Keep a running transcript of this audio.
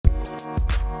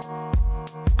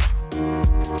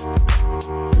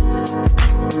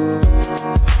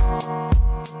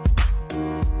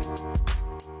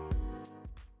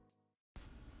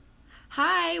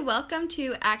welcome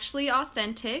to Actually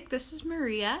Authentic. This is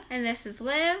Maria. And this is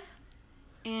Liv.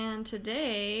 And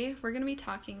today we're going to be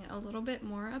talking a little bit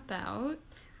more about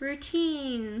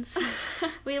routines.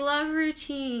 We love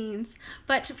routines.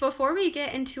 But before we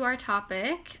get into our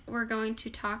topic, we're going to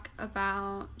talk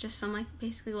about just some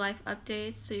basically life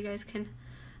updates so you guys can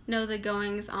know the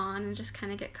goings on and just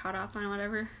kind of get caught up on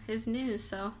whatever is new.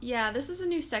 So yeah, this is a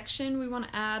new section we want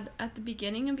to add at the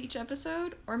beginning of each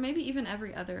episode, or maybe even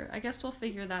every other. I guess we'll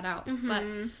figure that out. Mm-hmm. But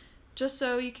just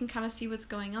so you can kind of see what's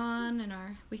going on in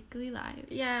our weekly lives.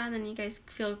 Yeah, and then you guys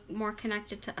feel more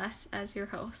connected to us as your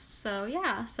hosts. So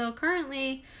yeah, so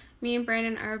currently me and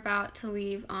Brandon are about to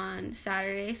leave on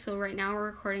Saturday. So right now we're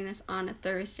recording this on a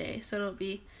Thursday. So it'll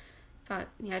be about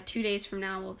 2 days from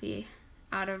now we'll be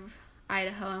out of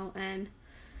Idaho and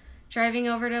driving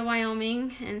over to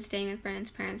Wyoming and staying with Brandon's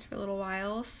parents for a little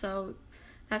while. So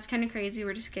that's kind of crazy.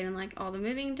 We're just getting all the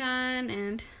moving done,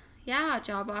 and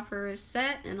job offer is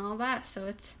set and all that. So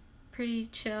it's pretty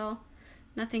chill.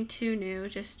 Nothing too new,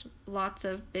 just lots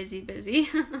of busy.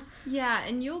 Yeah,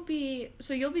 and you'll be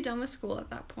done with school at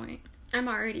that point. I'm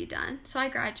already done. So I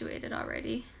graduated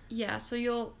already. Yeah, so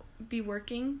you'll be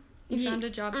working. You found a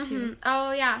job too.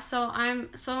 Oh yeah, so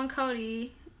in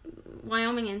Cody,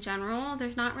 Wyoming in general,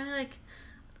 there's not really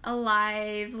a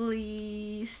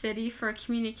lively city for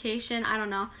communication. I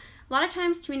don't know. A lot of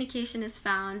times communication is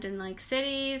found in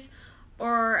cities,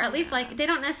 or at least they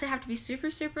don't necessarily have to be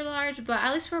super large, but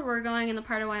at least where we're going in the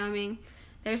part of Wyoming,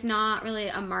 there's not really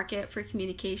a market for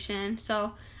communication.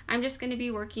 So I'm just going to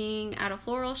be working at a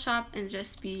floral shop and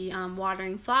just be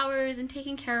watering flowers and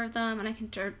taking care of them, and I can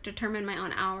determine my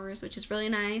own hours, which is really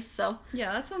nice. So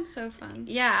yeah, that sounds so fun.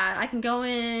 Yeah, I can go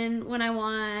in when I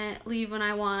want, leave when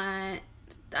I want,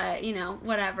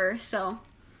 whatever. So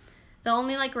the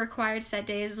only required set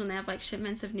days is when they have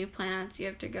shipments of new plants. You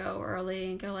have to go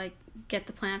early and go get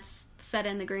the plants set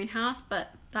in the greenhouse,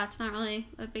 but that's not really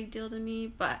a big deal to me.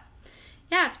 But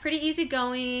yeah, it's pretty easy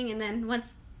going, and then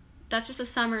that's just a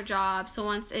summer job, so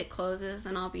once it closes,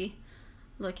 then I'll be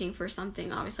looking for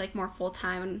something obviously more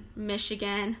full-time in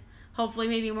Michigan, hopefully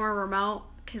maybe more remote,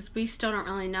 because we still don't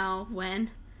really know when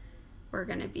we're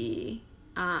going to be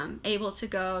able to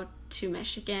go to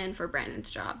Michigan for Brandon's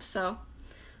job. So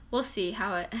we'll see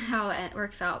how it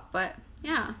works out. But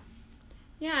yeah,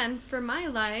 and for my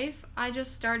life, I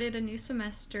just started a new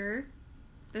semester.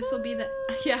 This will be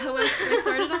I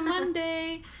started on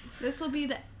Monday. This will be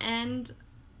the end.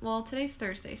 Well, today's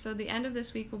Thursday, so the end of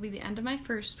this week will be the end of my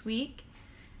first week.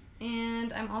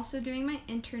 And I'm also doing my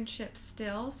internship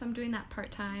still, so I'm doing that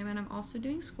part-time, and I'm also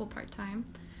doing school part-time.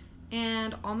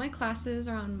 And all my classes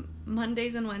are on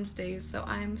Mondays and Wednesdays, so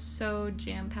I'm so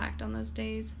jam-packed on those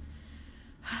days.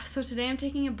 So today I'm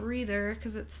taking a breather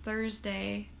because it's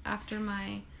Thursday after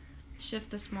my shift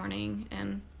this morning.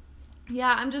 And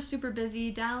yeah, I'm just super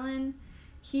busy. Dallin,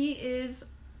 he is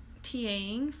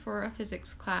TAing for a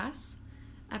physics class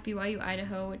at BYU,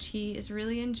 Idaho, which he is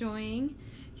really enjoying.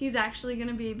 He's actually going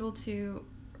to be able to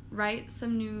write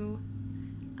some new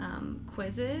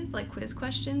quizzes, quiz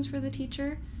questions for the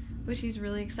teacher, which he's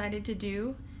really excited to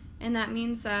do. And that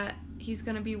means that he's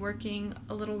going to be working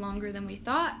a little longer than we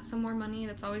thought, so more money,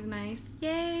 that's always nice.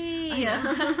 Yay!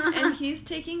 And he's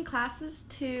taking classes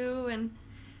too, and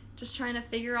just trying to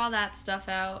figure all that stuff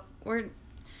out.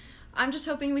 I'm just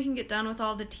hoping we can get done with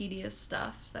all the tedious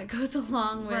stuff that goes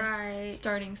along with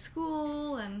starting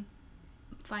school and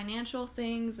financial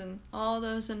things and all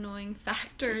those annoying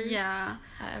factors at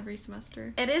every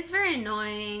semester. It is very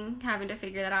annoying having to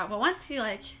figure that out, but once you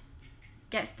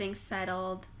get things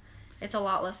settled, it's a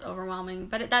lot less overwhelming.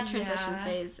 But that transition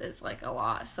phase is a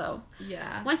lot. So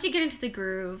yeah, once you get into the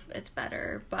groove, it's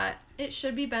better. But it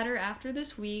should be better after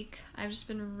this week. I've just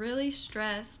been really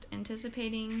stressed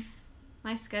anticipating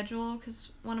my schedule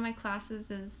because one of my classes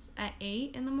is at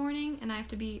 8 in the morning, and I have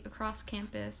to be across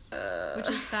campus, which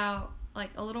is about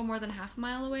a little more than half a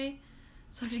mile away.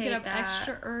 So I have to get up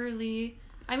extra early.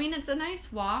 I mean, it's a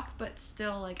nice walk, but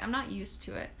still, I'm not used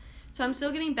to it. So I'm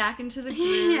still getting back into the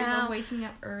groove of waking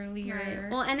up earlier. Right.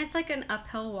 Well, and it's an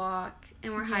uphill walk,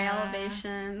 and we're high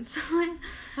elevations.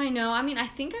 I know. I mean, I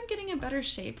think I'm getting in better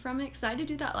shape from it, because I had to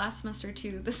do that last semester,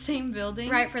 too. The same building.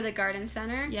 Right, for the garden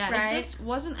center. Yeah, right? It just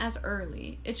wasn't as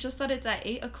early. It's just that it's at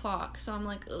 8 o'clock, so I'm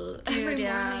ugh, dude, every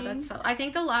morning. That's so... I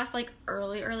think the last,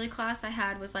 early class I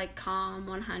had was, COM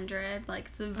 100.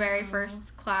 It's the very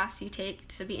first class you take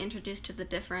to be introduced to the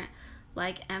different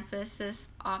emphasis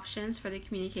options for the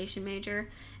communication major,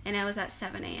 and I was at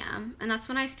 7 a.m. and that's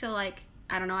when I still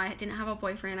I don't know, I didn't have a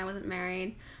boyfriend, I wasn't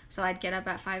married, so I'd get up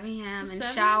at 5 a.m. and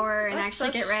 7? shower and That's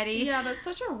actually get ready. Yeah, that's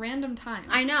such a random time.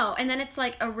 I know, and then it's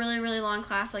like a really, really long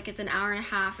class, like it's an hour and a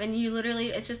half, and you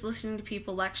literally, it's just listening to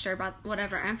people lecture about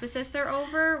whatever emphasis they're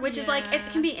over, which is like, it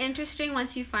can be interesting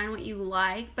once you find what you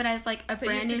like, but as like a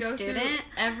brand new student,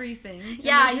 everything.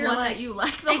 Yeah, you're one like, that you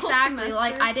like the whole exactly, semester.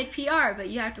 like I did PR, but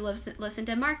you have to listen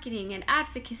to marketing and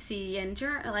advocacy and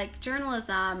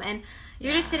journalism, and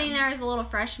you're just sitting there as a little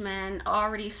freshman,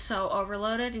 already so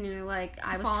overloaded, and you're like,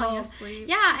 I was falling told, asleep.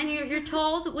 yeah, and you're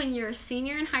told when you're a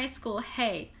senior in high school,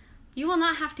 hey, you will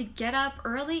not have to get up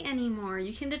early anymore.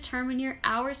 You can determine your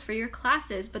hours for your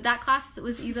classes, but that class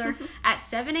was either at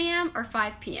 7 a.m. or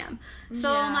 5 p.m.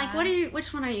 So I'm like,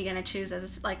 which one are you gonna choose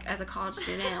as a college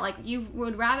student? Like, you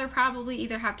would rather probably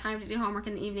either have time to do homework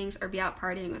in the evenings or be out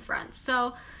partying with friends.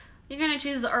 So you're going to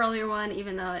choose the earlier one,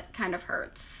 even though it kind of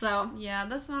hurts. So yeah,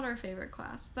 that's not our favorite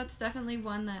class. That's definitely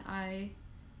one that I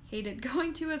hated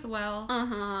going to as well.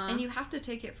 And you have to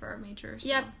take it for our major. So.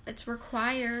 Yep, it's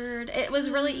required. It was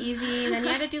really easy. And then you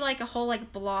had to do like a whole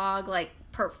like blog, like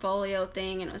portfolio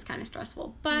thing, and it was kind of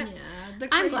stressful. But yeah,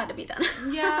 I'm glad to be done.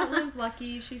 Yeah, Liv's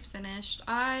lucky. She's finished.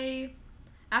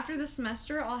 After the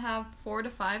semester, I'll have 4 to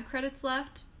 5 credits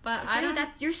left. But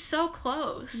you're so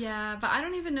close. Yeah, but I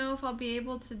don't even know if I'll be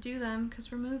able to do them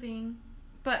because we're moving.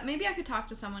 But maybe I could talk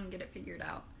to someone and get it figured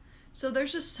out. So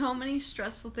there's just so many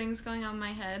stressful things going on in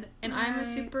my head. And I'm a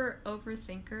super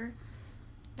overthinker.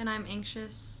 And I'm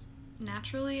anxious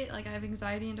naturally. Like, I have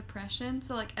anxiety and depression.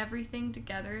 So, like, everything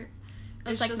together.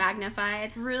 It's like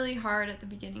magnified. Really hard at the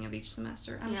beginning of each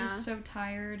semester. I'm just so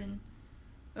tired and...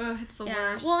 it's the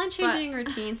worst. Well, and changing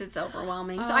routines, it's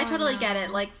overwhelming. So I totally get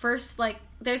it. Like, first, like,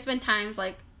 there's been times,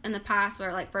 like, in the past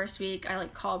where, like, first week, I,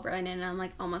 like, call Brennan and I'm,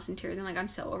 like, almost in tears. I'm like, I'm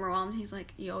so overwhelmed. He's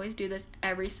like, you always do this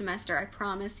every semester. I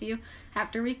promise you.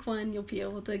 After week 1, you'll be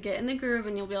able to get in the groove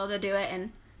and you'll be able to do it.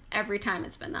 And every time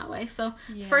it's been that way. So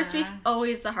first week's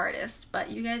always the hardest,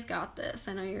 but you guys got this.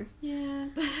 I know you're... Yeah.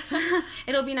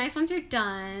 It'll be nice once you're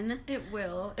done. It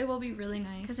will. It will be really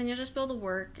nice. Because then you'll just be able to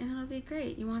work, and it'll be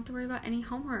great. You won't have to worry about any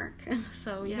homework.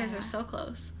 So you guys are so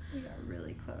close. We got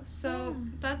really close. So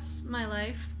that's my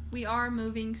life. We are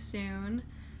moving soon.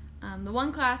 The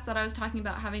one class that I was talking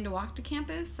about having to walk to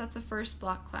campus, that's a first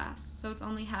block class. So it's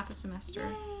only half a semester.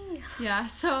 Yay. Yeah,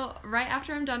 so right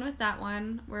after I'm done with that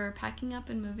one, we're packing up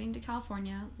and moving to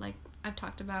California, like I've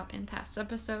talked about in past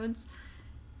episodes.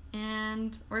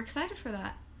 And we're excited for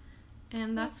that.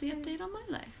 And that's the update on my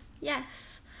life.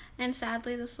 Yes. And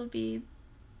sadly, this will be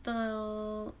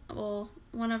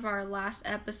one of our last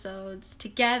episodes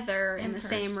together in the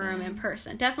same room in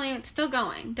person. Definitely, it's still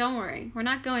going. Don't worry. We're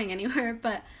not going anywhere,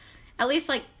 but at least,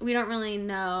 like, we don't really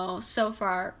know so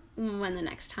far when the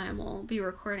next time we'll be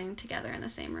recording together in the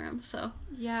same room. So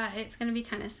yeah, it's going to be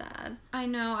kind of sad. I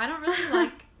know. I don't really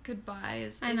like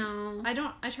goodbyes. I know.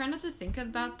 I try not to think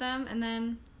about them, and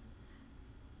then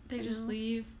they just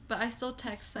leave. But I still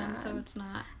text them, so it's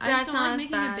not. I just don't like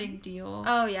making a big deal.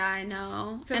 Oh, yeah, I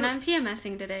know. And I'm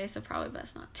PMSing today, so probably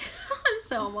best not to. I'm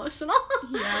so emotional.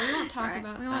 Yeah, we won't talk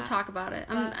about that. We won't talk about it.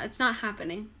 It's not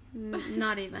happening.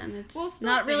 Not even. It's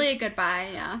not really a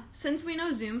goodbye, yeah. Since we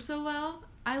know Zoom so well,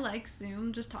 I like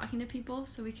Zoom, just talking to people,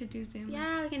 so we could do Zoom.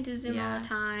 Yeah, we can do Zoom all the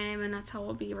time, and that's how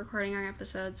we'll be recording our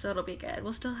episodes, so it'll be good.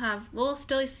 We'll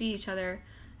still see each other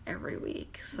every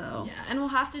week, so. Yeah, and we'll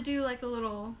have to do, like, a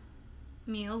little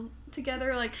meal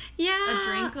together, like a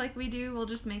drink like we do. We'll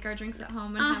just make our drinks at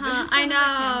home and have it. I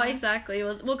know, exactly.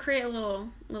 We'll create a little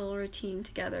routine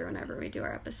together whenever we do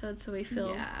our episodes, so we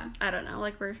feel I don't know,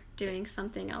 like we're doing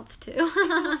something else too.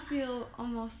 It'll feel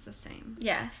almost the same.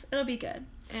 Yes, it'll be good.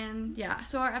 And yeah,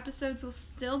 so our episodes will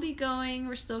still be going.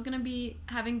 We're still gonna be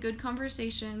having good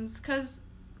conversations, because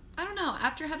I don't know,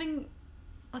 after having,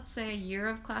 let's say, a year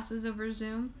of classes over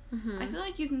Zoom, I feel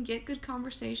like you can get good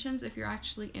conversations if you're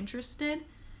actually interested,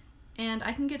 and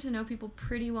I can get to know people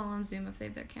pretty well on Zoom if they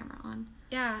have their camera on.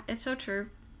 Yeah, it's so true,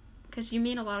 because you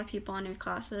meet a lot of people on your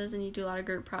classes, and you do a lot of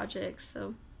group projects,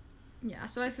 so... Yeah,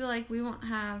 so I feel like we won't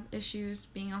have issues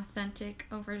being authentic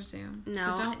over Zoom.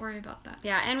 No. So don't worry about that.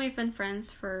 Yeah, and we've been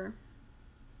friends for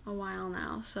a while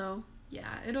now, so...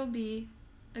 Yeah, it'll be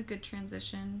a good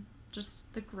transition,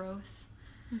 just the growth.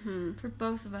 For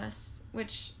both of us,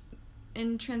 which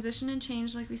in transition and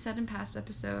change, like we said in past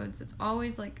episodes, it's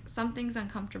always like something's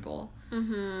uncomfortable,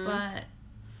 but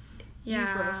you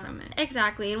grow from it.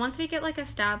 Exactly. And once we get like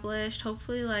established,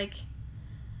 hopefully like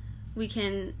we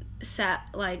can set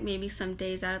like maybe some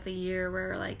days out of the year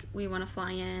where like we want to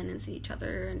fly in and see each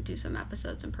other and do some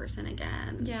episodes in person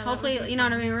again. Yeah, hopefully, you know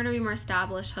what I mean, we're gonna be more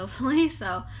established, hopefully.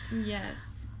 So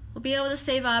yes. we'll be able to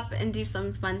save up and do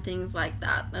some fun things like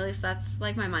that. At least that's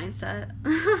like my mindset.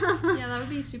 Yeah, that would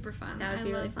be super fun. That would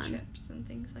be really fun. Trips and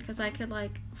things like that. Because I could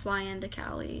like fly into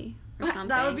Cali or something.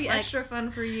 That would be like, extra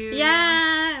fun for you.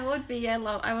 Yeah, it would be. I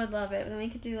would love it. Then we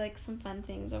could do like some fun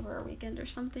things over a weekend or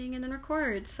something and then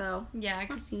record. So yeah, we'll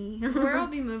because see. where I'll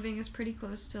be moving is pretty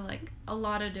close to like a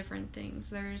lot of different things.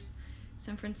 There's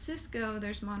San Francisco,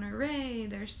 there's Monterey,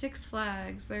 there's Six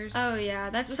Flags, there's... Oh, yeah,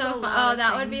 that's just so a fun. lot Oh, of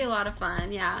that would be a things. lot of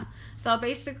fun, yeah. So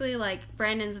basically, like,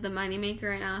 Brandon's the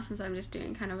moneymaker right now since I'm just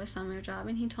doing kind of a summer job.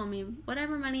 And he told me,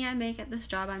 whatever money I make at this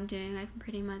job I'm doing, I can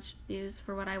pretty much use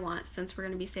for what I want since we're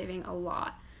going to be saving a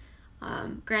lot.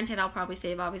 Granted, I'll probably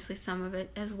save, obviously, some of it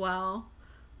as well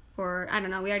for, I don't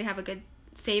know, we already have a good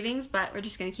savings, but we're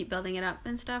just going to keep building it up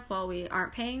and stuff while we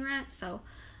aren't paying rent. So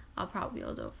I'll probably be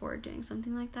able to afford doing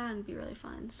something like that and it'd be really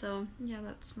fun. So Yeah,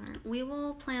 that's smart. we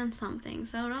will plan something,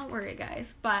 so don't worry,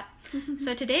 guys. But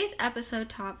so today's episode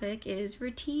topic is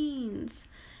routines,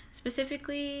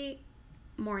 specifically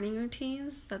morning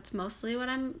routines. That's mostly what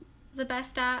I'm the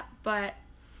best at, but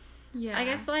Yeah. I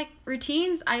guess like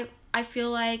routines I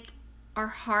feel like are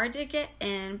hard to get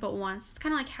in, but once it's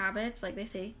kind of like habits, like they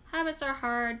say habits are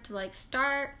hard to like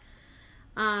start,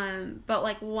 but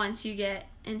like once you get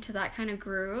into that kind of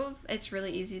groove, it's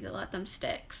really easy to let them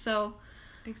stick. So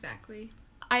Exactly.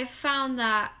 I've found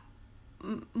that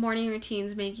morning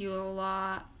routines make you a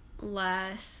lot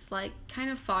less like kind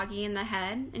of foggy in the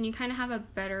head, and you kind of have a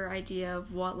better idea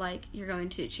of what like you're going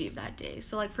to achieve that day.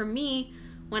 So like for me,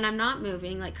 when I'm not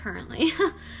moving, like currently,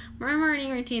 my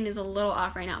morning routine is a little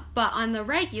off right now. But on the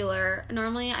regular,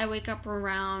 normally I wake up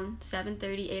around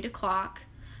 7:30, 8 o'clock.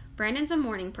 Brandon's a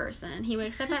morning person. He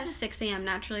wakes up at 6 a.m.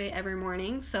 naturally every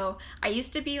morning. So I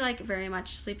used to be like very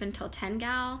much sleep until 10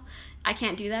 gal. I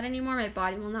can't do that anymore. My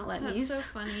body will not let me. That's so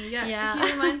funny. Yeah. Yeah.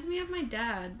 He reminds me of my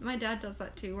dad. My dad does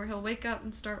that too, where he'll wake up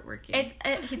and start working.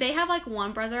 They have like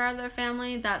one brother out of their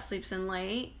family that sleeps in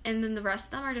late, and then the rest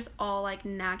of them are just all like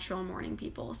natural morning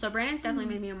people. So Brandon's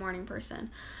definitely made me a morning person.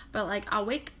 But like I'll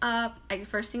wake up,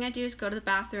 first thing I do is go to the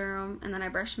bathroom, and then I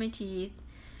brush my teeth,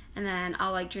 and then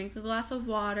I'll like drink a glass of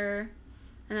water,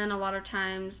 and then a lot of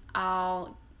times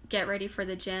I'll get ready for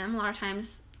the gym. A lot of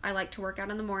times I like to work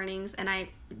out in the mornings, and I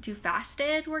do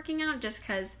fasted working out just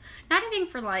because, not even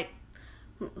for like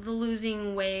the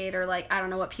losing weight or like I don't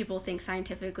know what people think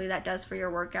scientifically that does for your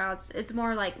workouts. It's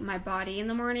more like my body in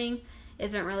the morning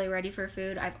isn't really ready for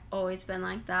food. I've always been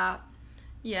like that.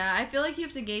 Yeah, I feel like you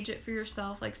have to gauge it for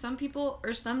yourself. Like some people,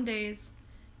 or some days,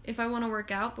 if I want to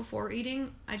work out before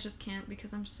eating, I just can't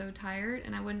because I'm so tired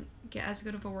and I wouldn't get as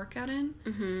good of a workout in.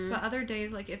 Mm-hmm. But other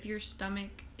days, like if your stomach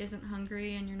isn't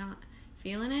hungry and you're not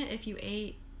feeling it, if you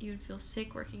ate, you would feel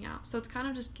sick working out. So it's kind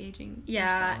of just gauging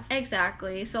yourself.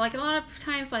 Exactly. So like a lot of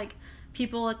times like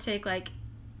people will take like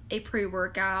a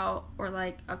pre-workout or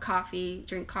like a coffee,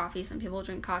 drink coffee. Some people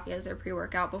drink coffee as their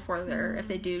pre-workout before their if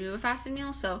they do a fasted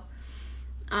meal. So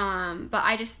but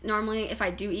I just normally, if I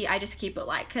do eat, I just keep it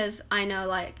light because I know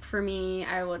like for me,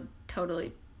 I would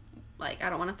totally like I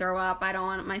don't want to throw up. I don't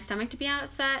want my stomach to be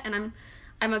upset, and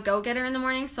I'm a go-getter in the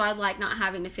morning, so I like not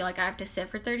having to feel like I have to sit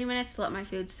for 30 minutes to let my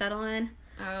food settle in.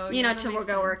 Oh, you know, to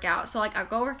go work out. So like I'll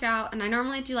go work out, and I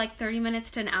normally do like 30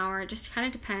 minutes to an hour. It just kind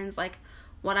of depends like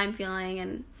what I'm feeling,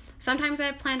 and sometimes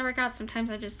I plan to work out,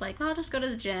 sometimes I just like, well, I'll just go to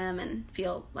the gym and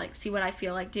feel like see what I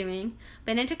feel like doing.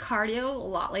 Been into cardio a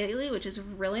lot lately, which is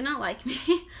really not like me.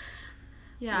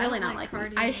 Yeah, really I don't not like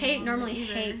cardio me. I normally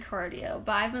either. hate cardio,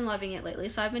 but I've been loving it lately.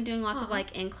 So I've been doing lots of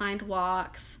like inclined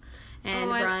walks and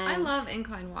runs. I love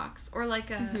incline walks, or like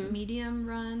a medium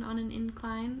run on an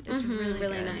incline is really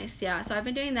good. Nice. Yeah, so I've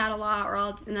been doing that a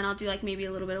lot, and then I'll do like maybe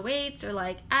a little bit of weights or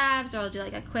like abs, or I'll do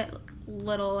like a quick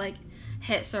little like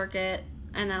HIIT circuit,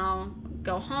 and then I'll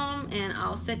go home and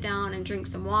I'll sit down and drink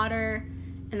some water,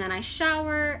 and then I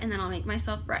shower, and then I'll make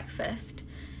myself breakfast.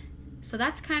 So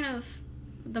that's kind of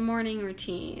the morning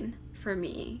routine for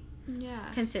me.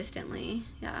 Yeah. Consistently,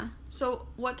 yeah. So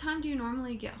what time do you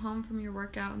normally get home from your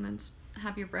workout and then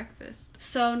have your breakfast?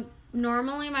 So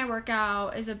normally my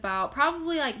workout is about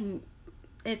probably like,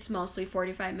 it's mostly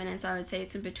 45 minutes. I would say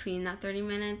it's in between that 30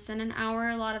 minutes and an hour.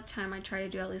 A lot of the time I try to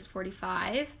do at least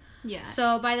 45. Yeah.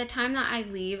 So by the time that I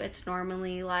leave, it's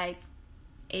normally like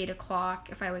 8 o'clock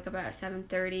if I wake up at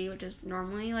 7:30, which is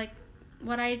normally like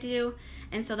what I do.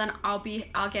 And so then I'll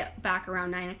get back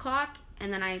around 9 o'clock,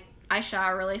 and then I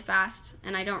shower really fast,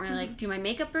 and I don't really like do my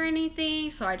makeup or anything,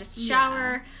 so I just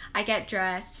shower, I get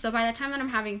dressed. So by the time that I'm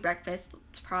having breakfast,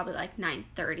 it's probably like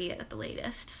 9:30 at the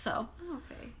latest. So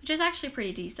okay. Which is actually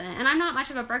pretty decent. And I'm not much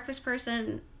of a breakfast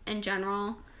person in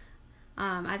general.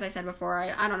 As I said before,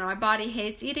 I don't know, my body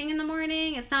hates eating in the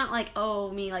morning. It's not like,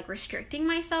 me like restricting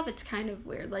myself. It's kind of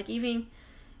weird. Like even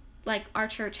like our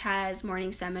church has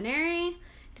morning seminary.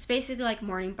 It's basically like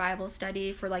morning Bible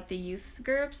study for like the youth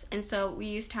groups. And so we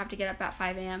used to have to get up at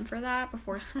 5 a.m. for that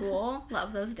before school.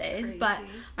 Love those days. Crazy. But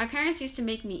my parents used to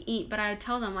make me eat, but I would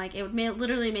tell them like it would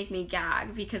literally make me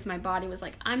gag because my body was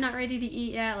like, I'm not ready to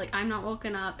eat yet. Like I'm not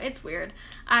woken up. It's weird.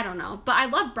 I don't know. But I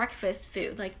love breakfast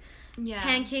food. Like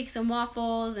pancakes and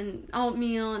waffles and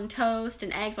oatmeal and toast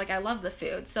and eggs. Like I love the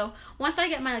food. So once I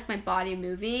get my body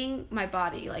moving, my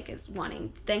body like is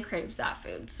then craves that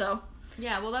food. So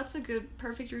yeah, well, that's a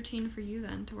perfect routine for you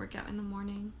then, to work out in the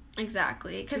morning.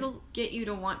 Exactly. To get you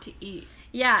to want to eat.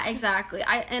 Yeah, exactly.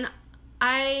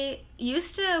 I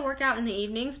used to work out in the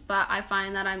evenings, but I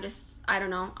find that I don't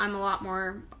know, I have a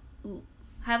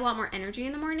lot more energy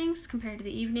in the mornings compared to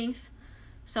the evenings.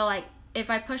 So, like, if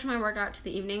I push my workout to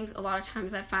the evenings, a lot of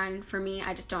times I find, for me,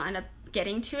 I just don't end up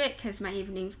getting to it because my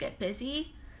evenings get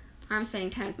busy. Or I'm spending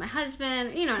time with my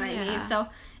husband, you know what I mean? So,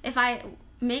 if I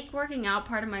make working out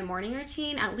part of my morning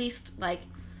routine at least like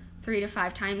 3 to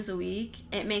 5 times a week,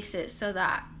 it makes it so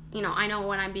that, you know, I know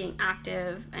when I'm being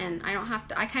active and I don't have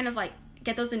to, I kind of like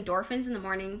get those endorphins in the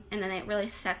morning, and then it really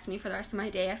sets me for the rest of my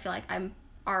day. I feel like I'm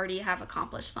already have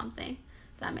accomplished something,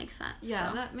 if that makes sense. Yeah,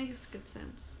 so. That makes good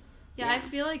sense. Yeah, I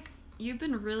feel like you've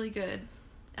been really good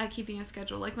at keeping a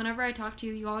schedule. Like whenever I talk to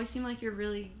you, you always seem like you're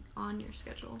really on your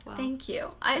schedule. Wow. Thank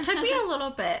you. It took me a little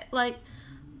bit,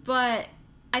 but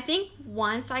I think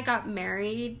once I got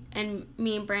married and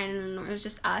me and Brandon, it was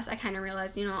just us, I kind of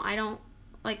realized, you know,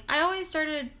 I always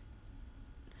started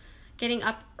getting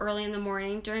up early in the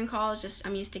morning during college. Just,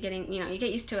 I'm used to getting, you know, you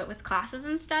get used to it with classes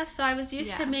and stuff. So I was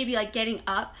used to maybe like getting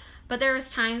up, but there was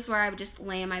times where I would just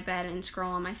lay in my bed and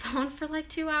scroll on my phone for like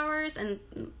 2 hours, and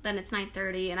then it's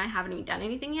 9:30 and I haven't even done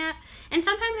anything yet. And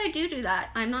sometimes I do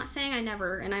that. I'm not saying I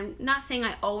never, and I'm not saying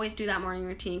I always do that morning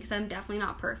routine, because I'm definitely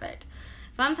not perfect.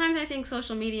 Sometimes I think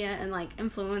social media and like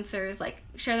influencers like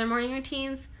share their morning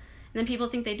routines, and then people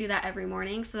think they do that every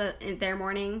morning, so that in their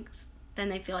mornings then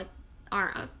they feel like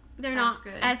they're not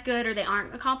as good, or they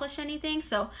aren't accomplished anything.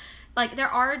 So like there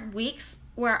are weeks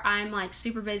where I'm like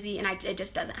super busy and it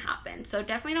just doesn't happen. So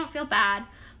definitely don't feel bad,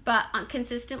 but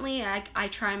consistently I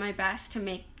try my best to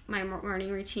make my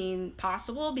morning routine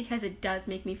possible, because it does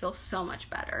make me feel so much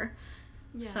better.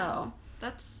 Yeah. So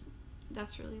that's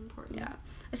really important. Yeah.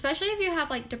 Especially if you have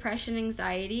like depression,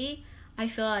 anxiety, I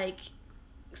feel like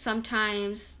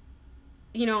sometimes,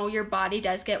 you know, your body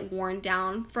does get worn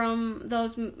down from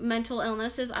those mental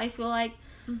illnesses, I feel like.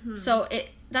 Mm-hmm. So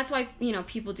that's why, you know,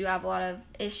 people do have a lot of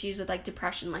issues with like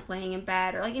depression, like laying in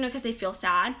bed, or like, you know, because they feel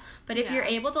sad. But if you're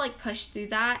able to like push through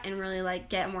that and really like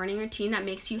get a morning routine that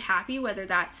makes you happy, whether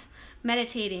that's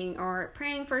meditating or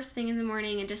praying first thing in the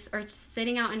morning and just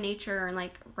sitting out in nature and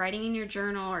like writing in your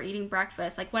journal or eating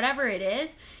breakfast, like whatever it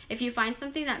is, if you find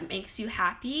something that makes you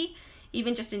happy,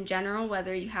 even just in general,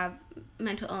 whether you have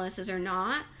mental illnesses or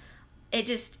not, it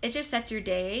just sets your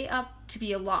day up to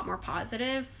be a lot more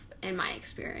positive, in my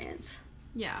experience.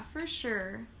 Yeah, for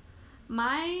sure.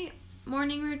 My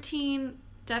morning routine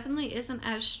definitely isn't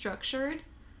as structured.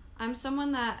 I'm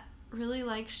someone that really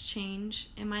likes change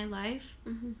in my life.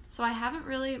 Mm-hmm. So I haven't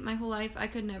really, my whole life, I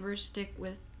could never stick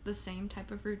with the same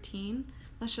type of routine.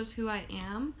 That's just who I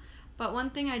am. But one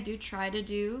thing I do try to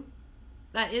do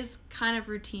that is kind of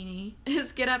routine-y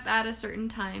is get up at a certain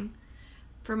time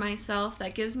for myself.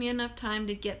 That gives me enough time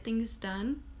to get things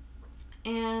done.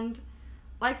 And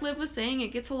like Liv was saying,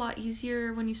 it gets a lot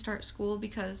easier when you start school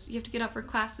because you have to get up for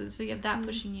classes, so you have that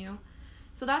pushing you.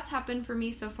 So that's happened for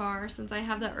me so far. Since I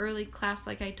have that early class,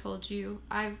 like I told you,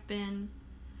 I've been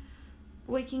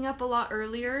waking up a lot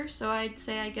earlier. So I'd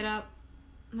say I get up,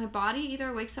 my body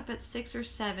either wakes up at 6 or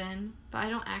 7, but I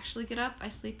don't actually get up. I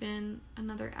sleep in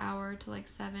another hour to like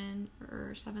 7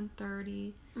 or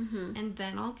 7:30, and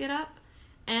then I'll get up.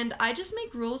 And I just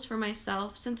make rules for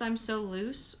myself. Since I'm so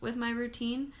loose with my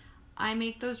routine, I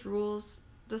make those rules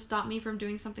to stop me from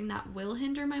doing something that will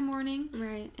hinder my morning.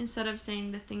 Right. Instead of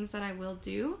saying the things that I will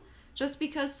do. Just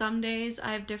because some days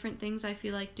I have different things I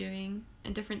feel like doing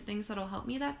and different things that'll help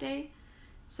me that day.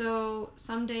 So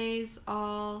some days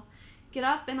I'll get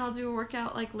up and I'll do a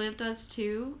workout like Liv does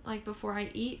too, like before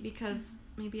I eat, because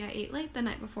maybe I ate late the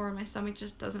night before and my stomach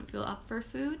just doesn't feel up for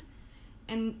food.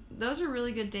 And those are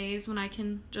really good days when I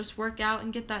can just work out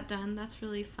and get that done. That's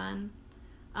really fun.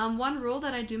 One rule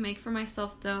that I do make for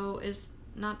myself, though, is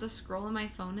not to scroll on my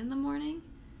phone in the morning,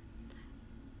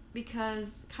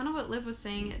 because kind of what Liv was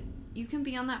saying, you can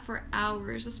be on that for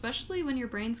hours, especially when your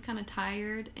brain's kind of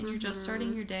tired and you're just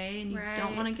starting your day and you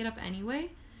don't want to get up anyway.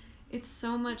 it's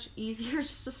so much easier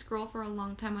just to scroll for a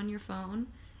long time on your phone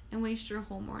and waste your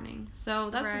whole morning. So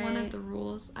that's one of the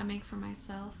rules I make for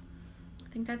myself. I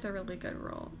think that's a really good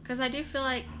rule. Because I do feel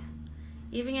like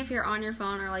even if you're on your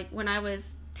phone, or like when I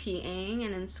was TAing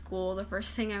and in school, the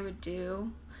first thing I would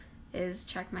do is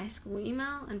check my school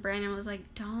email. And Brandon was like,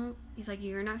 he's like,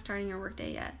 you're not starting your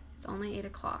workday yet. It's only 8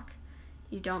 o'clock.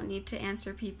 You don't need to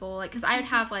answer people. Like, because I would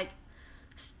have like,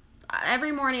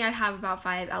 every morning I'd have about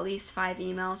at least five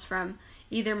emails from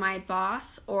either my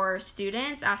boss or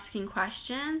students asking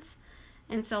questions.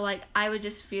 And so like I would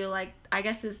just feel like, I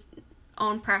guess, this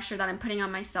own pressure that I'm putting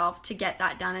on myself to get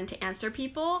that done and to answer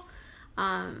people.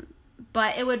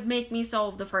 But it would make me so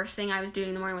the first thing I was doing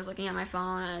in the morning was looking at my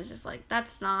phone, and I was just like,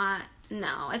 it's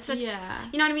such, you know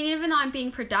what I mean? Even though I'm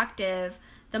being productive,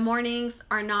 the mornings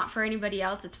are not for anybody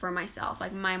else, it's for myself.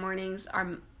 Like, my mornings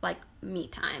are like me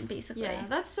time, basically. Yeah,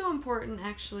 that's so important,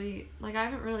 actually. Like, I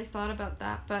haven't really thought about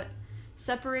that, but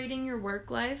separating your work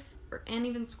life and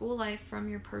even school life from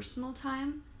your personal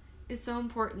time is so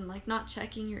important. Like, not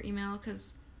checking your email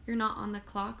because you're not on the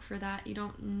clock for that. You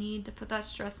don't need to put that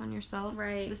stress on yourself.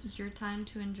 Right. This is your time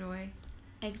to enjoy.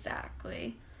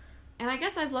 Exactly. And I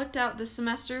guess I've lucked out this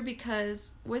semester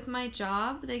because with my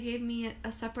job, they gave me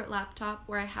a separate laptop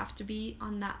where I have to be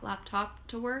on that laptop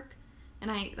to work.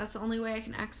 And that's the only way I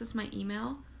can access my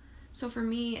email. So for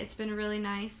me, it's been really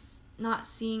nice not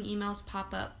seeing emails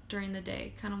pop up during the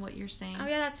day, kind of what you're saying. Oh,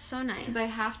 yeah, that's so nice. Because I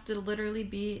have to literally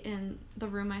be in the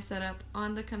room I set up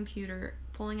on the computer,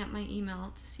 pulling up my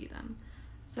email to see them.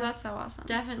 So that's so awesome.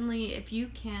 Definitely, if you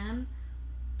can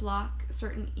block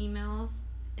certain emails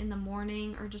in the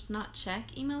morning, or just not check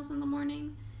emails in the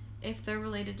morning if they're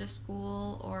related to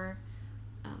school or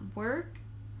work,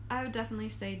 I would definitely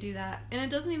say do that. And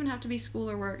it doesn't even have to be school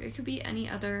or work. It could be any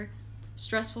other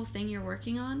stressful thing you're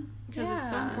working on, because it's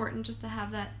so important just to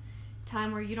have that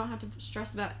time where you don't have to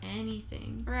stress about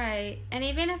anything. Right. And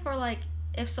even if we're like,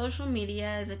 if social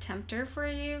media is a tempter for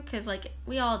you, because like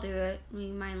we all do it, we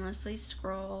mindlessly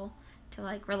scroll to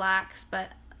like relax,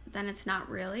 but then it's not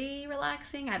really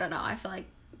relaxing. I don't know, I feel like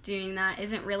doing that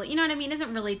isn't really, you know what I mean,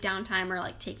 isn't really downtime or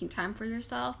like taking time for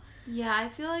yourself. Yeah, I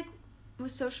feel like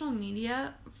with social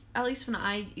media, at least when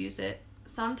I use it,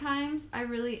 sometimes I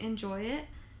really enjoy it,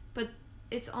 but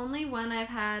it's only when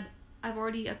I've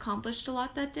already accomplished a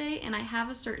lot that day and I have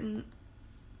a certain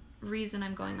reason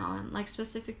I'm going on. Like,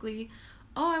 specifically,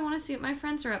 I want to see what my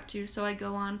friends are up to, so I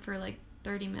go on for like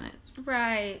 30 minutes.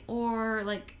 Right. Or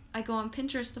like I go on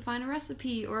Pinterest to find a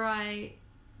recipe, or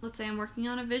let's say I'm working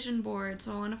on a vision board,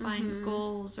 so I want to find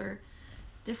goals or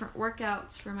different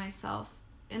workouts for myself.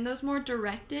 And those more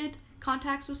directed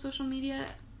contacts with social media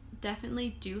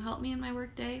definitely do help me in my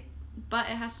workday, but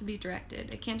it has to be directed.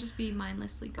 It can't just be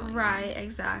mindlessly going Right, on.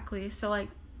 exactly. So like,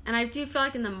 and I do feel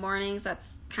like in the mornings,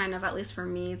 that's kind of, at least for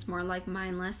me, it's more like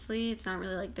mindlessly. It's not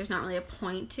really like, there's not really a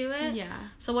point to it. Yeah.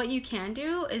 So what you can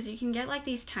do is you can get like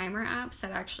these timer apps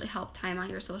that actually help time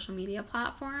out your social media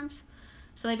platforms.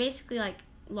 So they basically like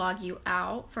log you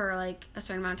out for like a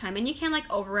certain amount of time, and you can like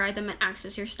override them and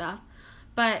access your stuff.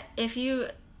 But if you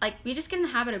like, we just get in the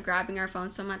habit of grabbing our phone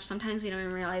so much, sometimes we don't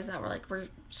even realize that we're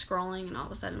scrolling, and all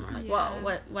of a sudden we're like,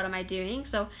 whoa, what am I doing?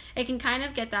 So it can kind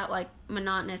of get that like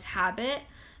monotonous habit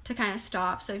to kind of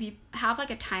stop. So if you have like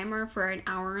a timer for an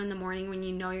hour in the morning when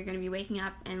you know you're going to be waking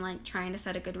up and like trying to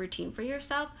set a good routine for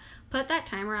yourself, put that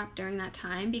timer up during that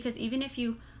time, because even if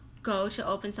you go to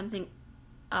open something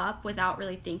up without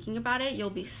really thinking about it, you'll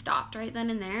be stopped right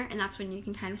then and there, and that's when you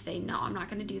can kind of say, no, I'm not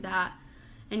going to do that,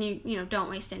 and you know,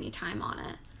 don't waste any time on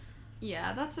it.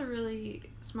 Yeah, that's a really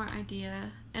smart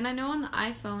idea. And I know on the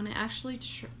iPhone, it actually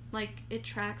it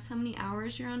tracks how many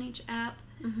hours you're on each app.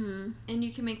 Mm-hmm. And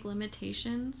you can make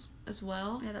limitations as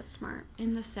well. Yeah, that's smart.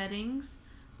 In the settings,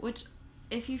 which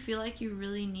if you feel like you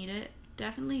really need it,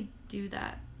 definitely do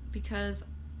that. Because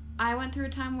I went through a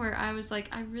time where I was like,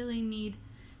 I really need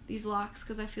these locks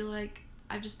because I feel like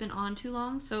I've just been on too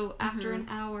long. So after an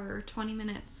hour or 20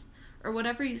 minutes or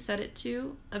whatever you set it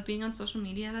to of being on social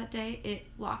media that day, it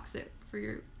locks it for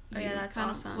you. Oh yeah, that's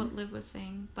kind awesome. Of what Liv was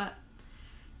saying. But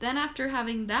then after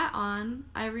having that on,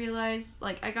 I realized,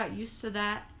 like, I got used to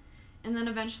that, and then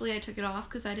eventually I took it off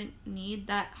because I didn't need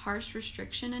that harsh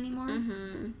restriction anymore.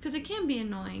 Because it can be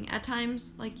annoying. At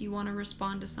times, like, you want to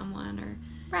respond to someone, or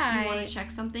you want to check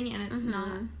something, and it's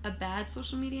not a bad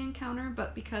social media encounter,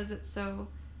 but because the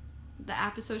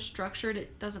app is so structured,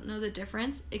 it doesn't know the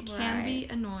difference. It can be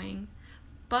annoying,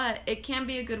 but it can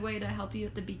be a good way to help you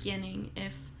at the beginning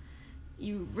if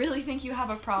you really think you have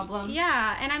a problem.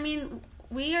 Yeah, and I mean,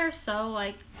 we are so,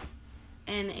 like,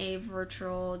 in a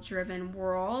virtual driven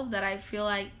world that I feel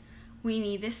like we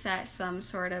need to set some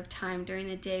sort of time during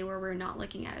the day where we're not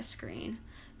looking at a screen.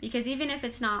 Because even if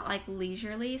it's not like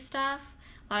leisurely stuff,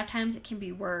 a lot of times it can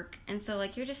be work. And so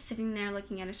like you're just sitting there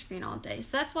looking at a screen all day.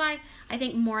 So that's why I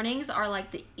think mornings are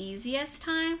like the easiest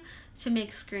time to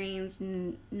make screens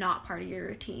not part of your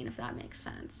routine, if that makes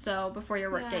sense. So before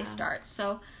your workday starts.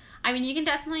 So I mean, you can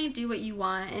definitely do what you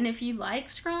want. And if you like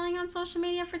scrolling on social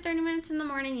media for 30 minutes in the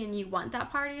morning and you want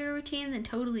that part of your routine, then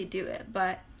totally do it.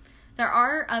 But there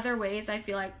are other ways, I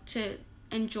feel like, to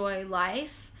enjoy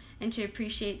life and to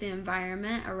appreciate the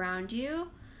environment around you.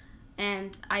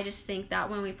 And I just think that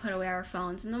when we put away our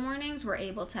phones in the mornings, we're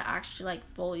able to actually like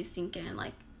fully sink in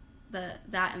like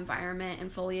that environment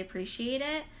and fully appreciate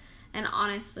it. And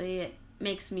honestly, it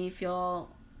makes me feel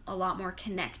a lot more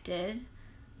connected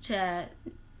to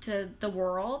the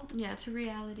world. Yeah, to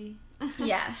reality.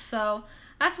 Yeah, so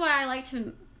that's why I like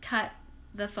to cut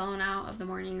the phone out of the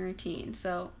morning routine.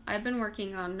 So I've been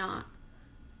working on not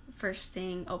first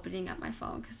thing opening up my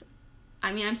phone, because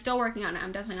I mean, I'm still working on it.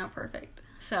 I'm definitely not perfect.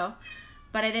 So,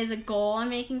 but it is a goal I'm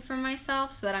making for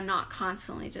myself so that I'm not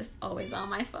constantly just always on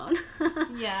my phone.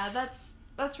 Yeah,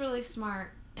 that's really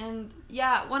smart. And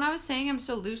yeah, when I was saying I'm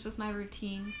so loose with my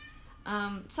routine,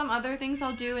 some other things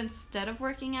I'll do instead of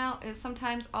working out is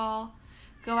sometimes I'll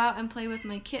go out and play with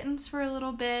my kittens for a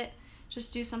little bit,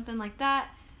 just do something like that.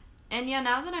 And yeah,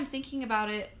 now that I'm thinking about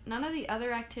it, none of the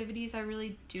other activities I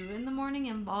really do in the morning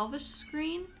involve a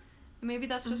screen. Maybe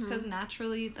that's just because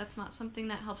naturally that's not something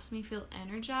that helps me feel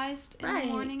energized in the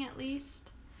morning, at least.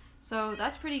 So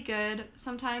that's pretty good.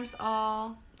 Sometimes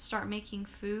I'll start making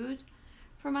food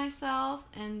for myself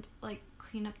and like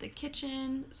clean up the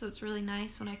kitchen, so it's really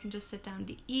nice when I can just sit down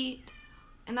to eat.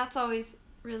 And that's always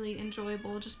really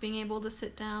enjoyable, just being able to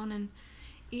sit down and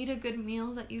eat a good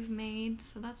meal that you've made.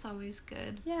 So that's always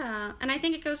good. Yeah, and I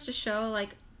think it goes to show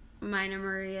like mine and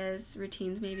Maria's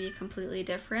routines may be completely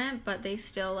different, but they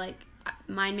still like,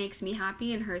 mine makes me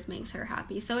happy and hers makes her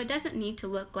happy. So it doesn't need to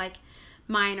look like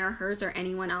mine or hers or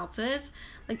anyone else's.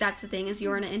 Like that's the thing, is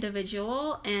you're an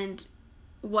individual and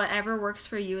whatever works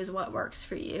for you is what works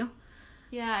for you.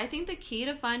 Yeah, I think the key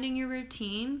to finding your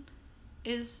routine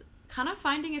is kind of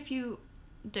finding a few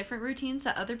different routines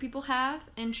that other people have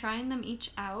and trying them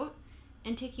each out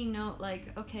and taking note like,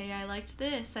 okay, I liked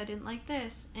this, I didn't like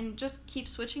this, and just keep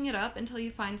switching it up until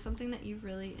you find something that you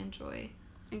really enjoy.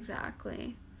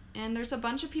 Exactly. And there's a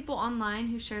bunch of people online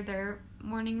who share their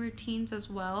morning routines as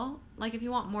well. Like if you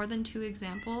want more than 2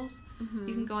 examples,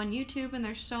 you can go on YouTube, and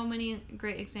there's so many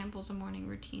great examples of morning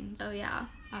routines. Oh yeah,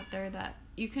 out there that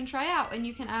you can try out, and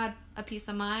you can add a piece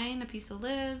of mine, a piece of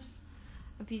Liv's,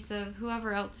 a piece of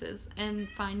whoever else's, and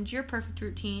find your perfect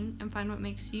routine and find what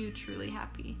makes you truly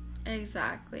happy.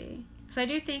 Exactly. So I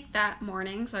do think that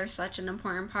mornings are such an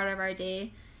important part of our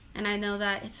day, and I know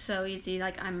that it's so easy.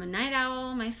 Like I'm a night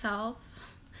owl myself,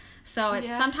 so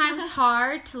it's sometimes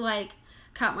hard to like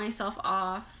cut myself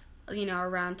off, you know,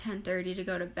 around 10:30 to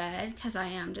go to bed, because I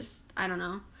am just, I don't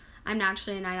know, I'm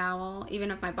naturally a night owl,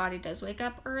 even if my body does wake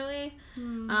up early.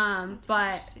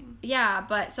 But yeah,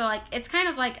 but so like it's kind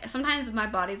of like sometimes my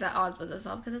body's at odds with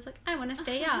itself, because it's like I want to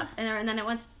stay up and then it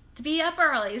wants to be up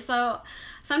early. So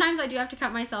sometimes I do have to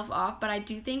cut myself off, but I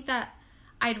do think that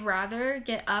I'd rather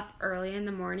get up early in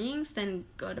the mornings than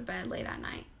go to bed late at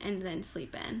night and then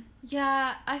sleep in.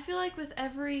 Yeah, I feel like with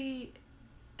every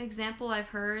example I've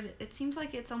heard, it seems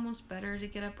like it's almost better to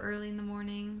get up early in the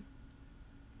morning.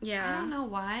 Yeah. I don't know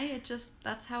why. It just,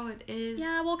 that's how it is.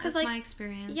 Yeah, well, because like, my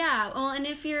experience. Yeah, well, and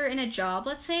if you're in a job,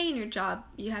 let's say in your job,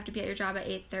 you have to be at your job at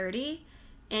 8:30,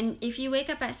 and if you wake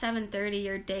up at 7:30,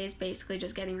 your day is basically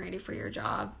just getting ready for your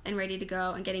job and ready to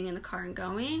go and getting in the car and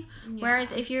going. Yeah.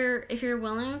 Whereas if you're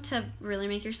willing to really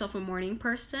make yourself a morning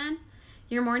person,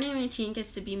 your morning routine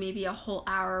gets to be maybe a whole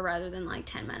hour rather than like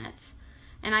 10 minutes.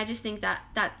 And I just think that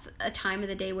that's a time of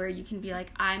the day where you can be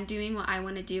like, I'm doing what I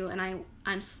want to do, and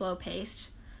I'm slow paced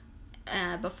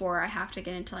before I have to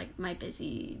get into like my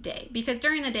busy day. Because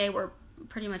during the day, we're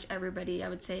pretty much everybody, I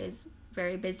would say, is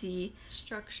very busy,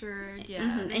 structured.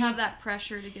 Yeah, they have that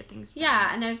pressure to get things done.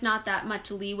 Yeah, and there's not that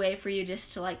much leeway for you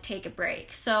just to like take a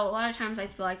break. So a lot of times I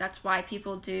feel like that's why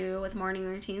people do with morning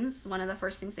routines. One of the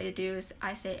first things they do is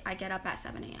I get up at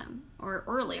 7 a.m. or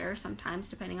earlier sometimes,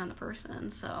 depending on the person.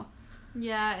 So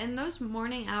yeah, in those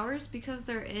morning hours, because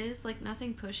there is like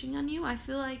nothing pushing on you, I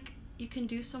feel like you can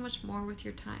do so much more with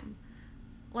your time.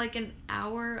 Like an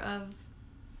hour of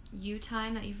you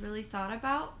time that you've really thought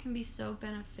about can be so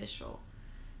beneficial.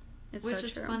 Which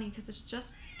is funny because it's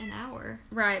just an hour.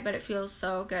 Right, but it feels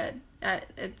so good.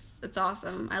 It's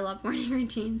awesome. I love morning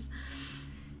routines.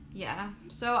 Yeah,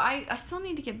 so I still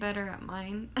need to get better at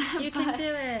mine. You can do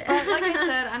it. But like I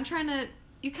said, I'm trying to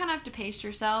you kind of have to pace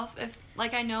yourself. If,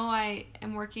 like, I know I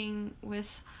am working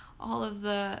with all of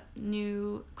the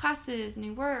new classes,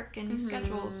 new work, and new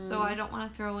schedules, so I don't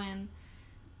want to throw in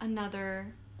another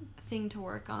thing to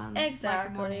work on. Exactly.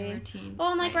 Like a morning routine. Well,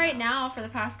 and like right now, for the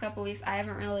past couple weeks, I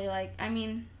haven't really, like, I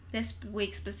mean, this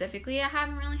week specifically, I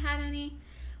haven't really had any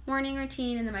morning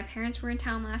routine, and then my parents were in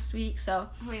town last week, so...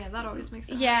 Oh, yeah, that always makes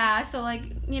sense. Yeah, so, like,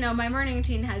 you know, my morning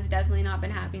routine has definitely not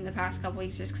been happening the past couple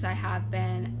weeks just because I have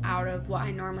been out of what I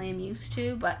normally am used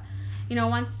to, but, you know,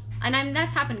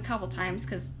 that's happened a couple times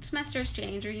because semesters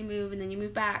change, or you move, and then you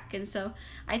move back, and so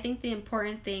I think the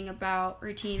important thing about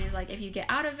routine is, like, if you get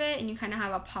out of it and you kind of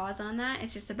have a pause on that,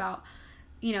 it's just about,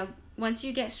 you know, once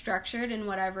you get structured in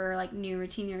whatever, like, new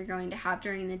routine you're going to have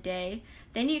during the day,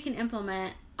 then you can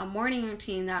implement a morning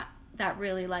routine that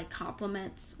really, like,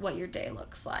 complements what your day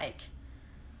looks like.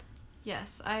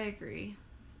 Yes, I agree.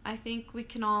 I think we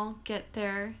can all get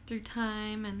there through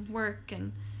time and work,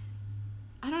 and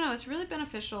I don't know, it's really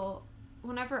beneficial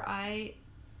whenever I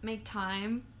make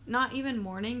time, not even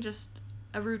morning, just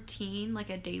a routine,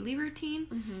 like a daily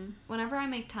routine. Whenever I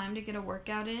make time to get a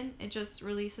workout in, it just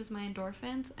releases my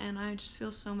endorphins, and I just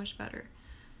feel so much better.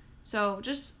 So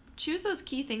just choose those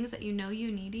key things that you know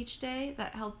you need each day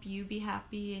that help you be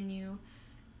happy and you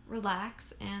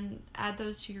relax, and add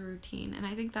those to your routine. And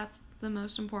I think that's the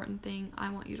most important thing I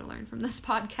want you to learn from this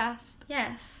podcast.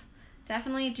 Yes.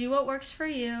 Definitely do what works for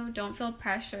you. Don't feel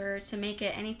pressure to make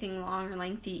it anything long or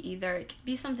lengthy either. It could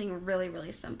be something really,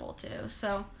 really simple too.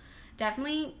 So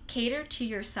definitely cater to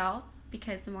yourself,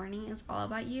 because the morning is all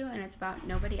about you and it's about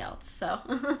nobody else. So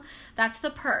that's the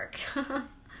perk.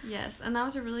 Yes, and that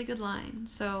was a really good line.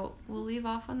 So we'll leave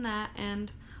off on that,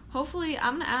 and hopefully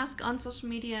I'm going to ask on social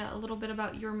media a little bit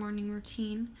about your morning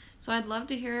routine. So I'd love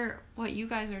to hear what you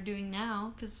guys are doing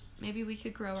now, because maybe we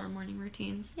could grow our morning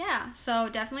routines. Yeah, so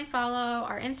definitely follow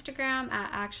our Instagram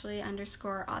at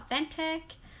actually_authentic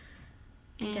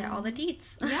and get all the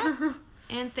deets. Yeah.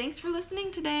 And thanks for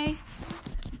listening today.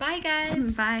 Bye,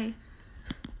 guys. Bye.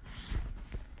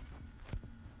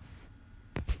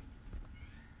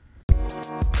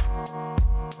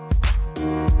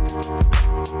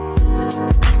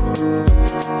 Thank you.